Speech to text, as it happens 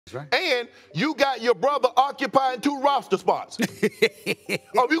Right. And you got your brother occupying 2 roster spots.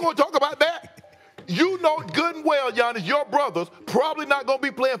 Are we going to talk about that? You know good and well, Giannis, your brother's probably not going to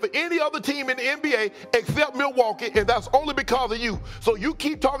be playing for any other team in the NBA except Milwaukee, and that's only because of you. So you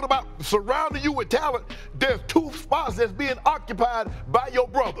keep talking about surrounding you with talent. There's 2 spots that's being occupied by your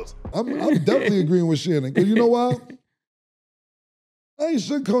brothers. I'm definitely agreeing with Shannon, because you know why? I ain't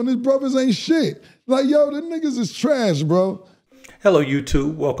sugarcoating, his brothers ain't shit. Like, yo, the niggas is trash, bro. Hello,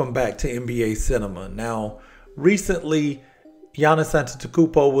 YouTube. Welcome back to NBA Cinema. Now, recently, Giannis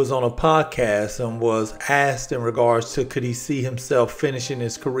Antetokounmpo was on a podcast and was asked in regards to could he see himself finishing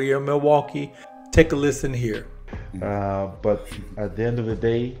his career in Milwaukee. Take a listen here. But at the end of the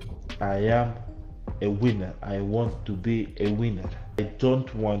day, I am a winner. I want to be a winner. I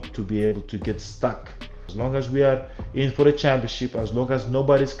don't want to be able to get stuck. As long as we are in for a championship, as long as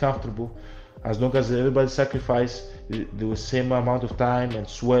nobody's comfortable, as long as everybody sacrifices the same amount of time and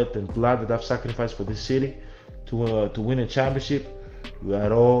sweat and blood that I've sacrificed for this city to win a championship, we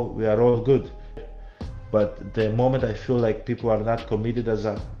are all good. But the moment I feel like people are not committed as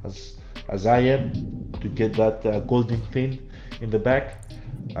I am to get that golden pin in the back,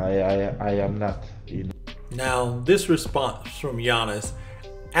 I am not. You know? Now, this response from Giannis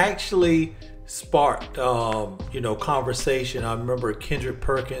actually sparked conversation. I remember Kendrick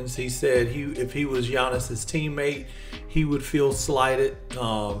Perkins, he said if he was Giannis's teammate, he would feel slighted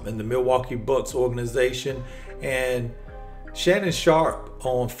in the Milwaukee Bucks organization. And Shannon Sharpe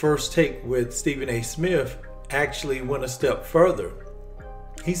on First Take with Stephen A. Smith actually went a step further.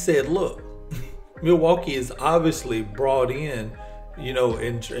 He said, look, Milwaukee is obviously brought in,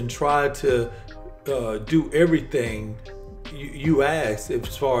 and tried to do everything you asked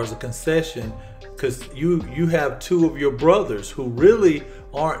as far as a concession, because you have 2 of your brothers who really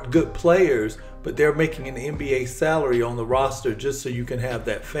aren't good players, but they're making an NBA salary on the roster just so you can have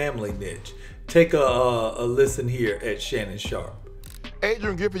that family niche. Take a listen here at Shannon Sharpe.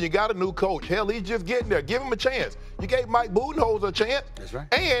 Adrian Griffin, you got a new coach. Hell, he's just getting there. Give him a chance. You gave Mike Budenholzer a chance. That's right.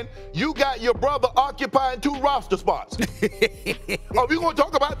 And you got your brother occupying 2 roster spots. Are we going to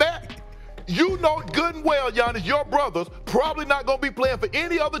talk about that? You know good and well, Giannis, your brother's probably not going to be playing for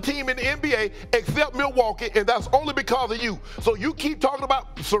any other team in the NBA except Milwaukee, and that's only because of you. So you keep talking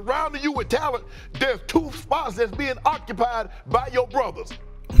about surrounding you with talent. There's 2 spots that's being occupied by your brothers.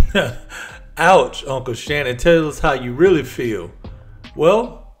 Ouch, Uncle Shannon. Tell us how you really feel.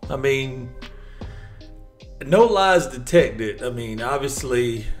 Well, I mean, no lies detected. I mean,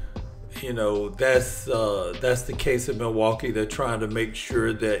 obviously, that's the case in Milwaukee. They're trying to make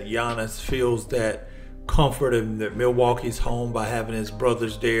sure that Giannis feels that comfort and that Milwaukee's home by having his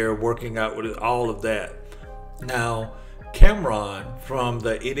brothers there, working out with all of that. Now, Camron from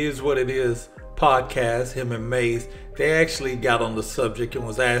the It Is What It Is podcast, him and Mace, they actually got on the subject and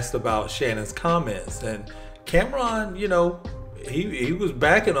was asked about Shannon's comments. And Camron, he was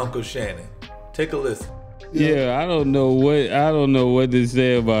backing Uncle Shannon. Take a listen. Yeah, I don't know what to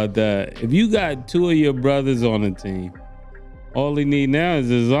say about that. If you got 2 of your brothers on a team, all he need now is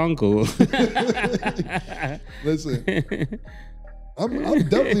his uncle. Listen, I'm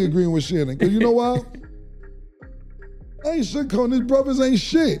definitely agreeing with Shannon, because you know why? I ain't sugarcoating, his brothers ain't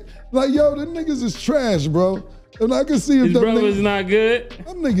shit. Like, yo, them niggas is trash, bro. And I can see if his them brothers niggas, not good.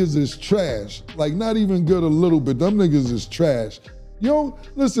 Them niggas is trash. Like, not even good a little bit. Them niggas is trash. Yo,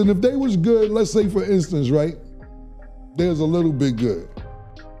 listen, if they was good, let's say for instance, right? There's a little bit good.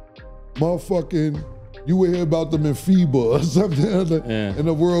 Motherfucking, you would hear about them in FIBA or something in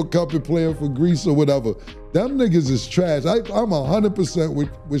the World Cup and playing for Greece or whatever. Them niggas is trash. I'm 100%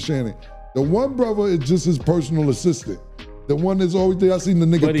 with Shannon. The one brother is just his personal assistant. The one that's always there. I seen the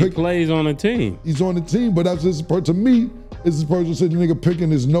nigga But he plays on a team. He's on the team, but that's just, to me, it's his personal assistant. The nigga picking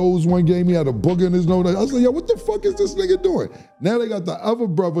his nose one game. He had a booger in his nose. I was like, yo, what the fuck is this nigga doing? Now they got the other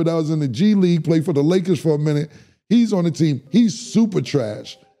brother that was in the G League, played for the Lakers for a minute. He's on the team. He's super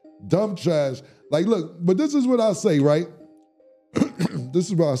trash. Dumb trash. Like, look, but this is what I say, right? This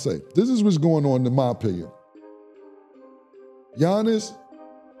is what I say. This is what's going on in my opinion. Giannis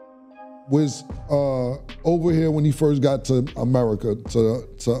was over here when he first got to America, to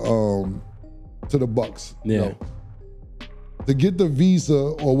the Bucks. Yeah. You know, to get the visa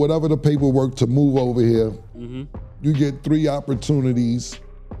or whatever the paperwork to move over here, you get 3 opportunities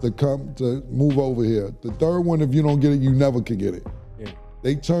to move over here. The third one, if you don't get it, you never can get it. Yeah.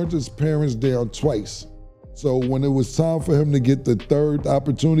 They turned his parents down twice. So when it was time for him to get the 3rd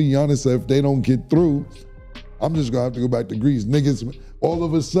opportunity, Giannis said, if they don't get through, I'm just gonna have to go back to Greece. Niggas, all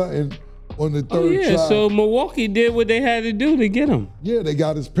of a sudden, on the 3rd try. So Milwaukee did what they had to do to get him. Yeah, they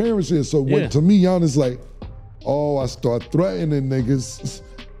got his parents here. So when, to me, Giannis like, oh, I start threatening niggas.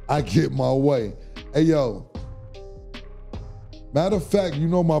 I get my way. Hey, yo. Matter of fact, you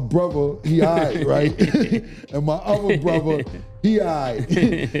know my brother, he alright, right? And my other brother, he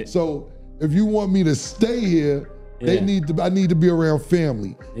alright. So if you want me to stay here, I need to be around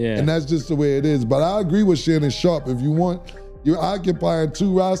family. Yeah. And that's just the way it is. But I agree with Shannon Sharpe. If you want, you're occupying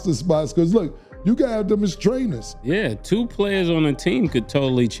 2 roster spots, because look, you can have them as trainers. Yeah, 2 players on a team could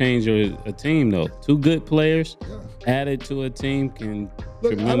totally change a team, though. 2 good players added to a team can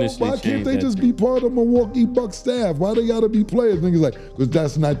tremendously change. Why can't they just be part of Milwaukee Bucks staff? Why they gotta be players? Niggas like, because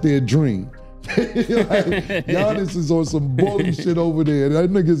that's not their dream. Giannis is on some bully shit over there.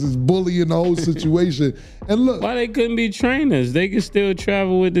 That niggas is bullying the whole situation. And look, why they couldn't be trainers? They can still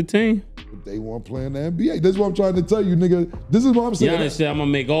travel with the team. They want to play in the NBA. That's what I'm trying to tell you, nigga. This is what I'm saying. Giannis said, I'm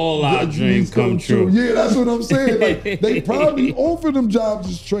gonna make all our dreams come true. Yeah, that's what I'm saying. Like, they probably offered them jobs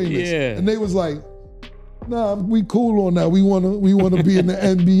as trainers, and they was like, "Nah, we cool on that. We wanna be in the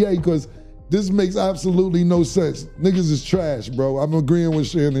NBA because this makes absolutely no sense. Niggas is trash, bro." I'm agreeing with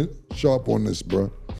Shannon Sharpe on this, bro.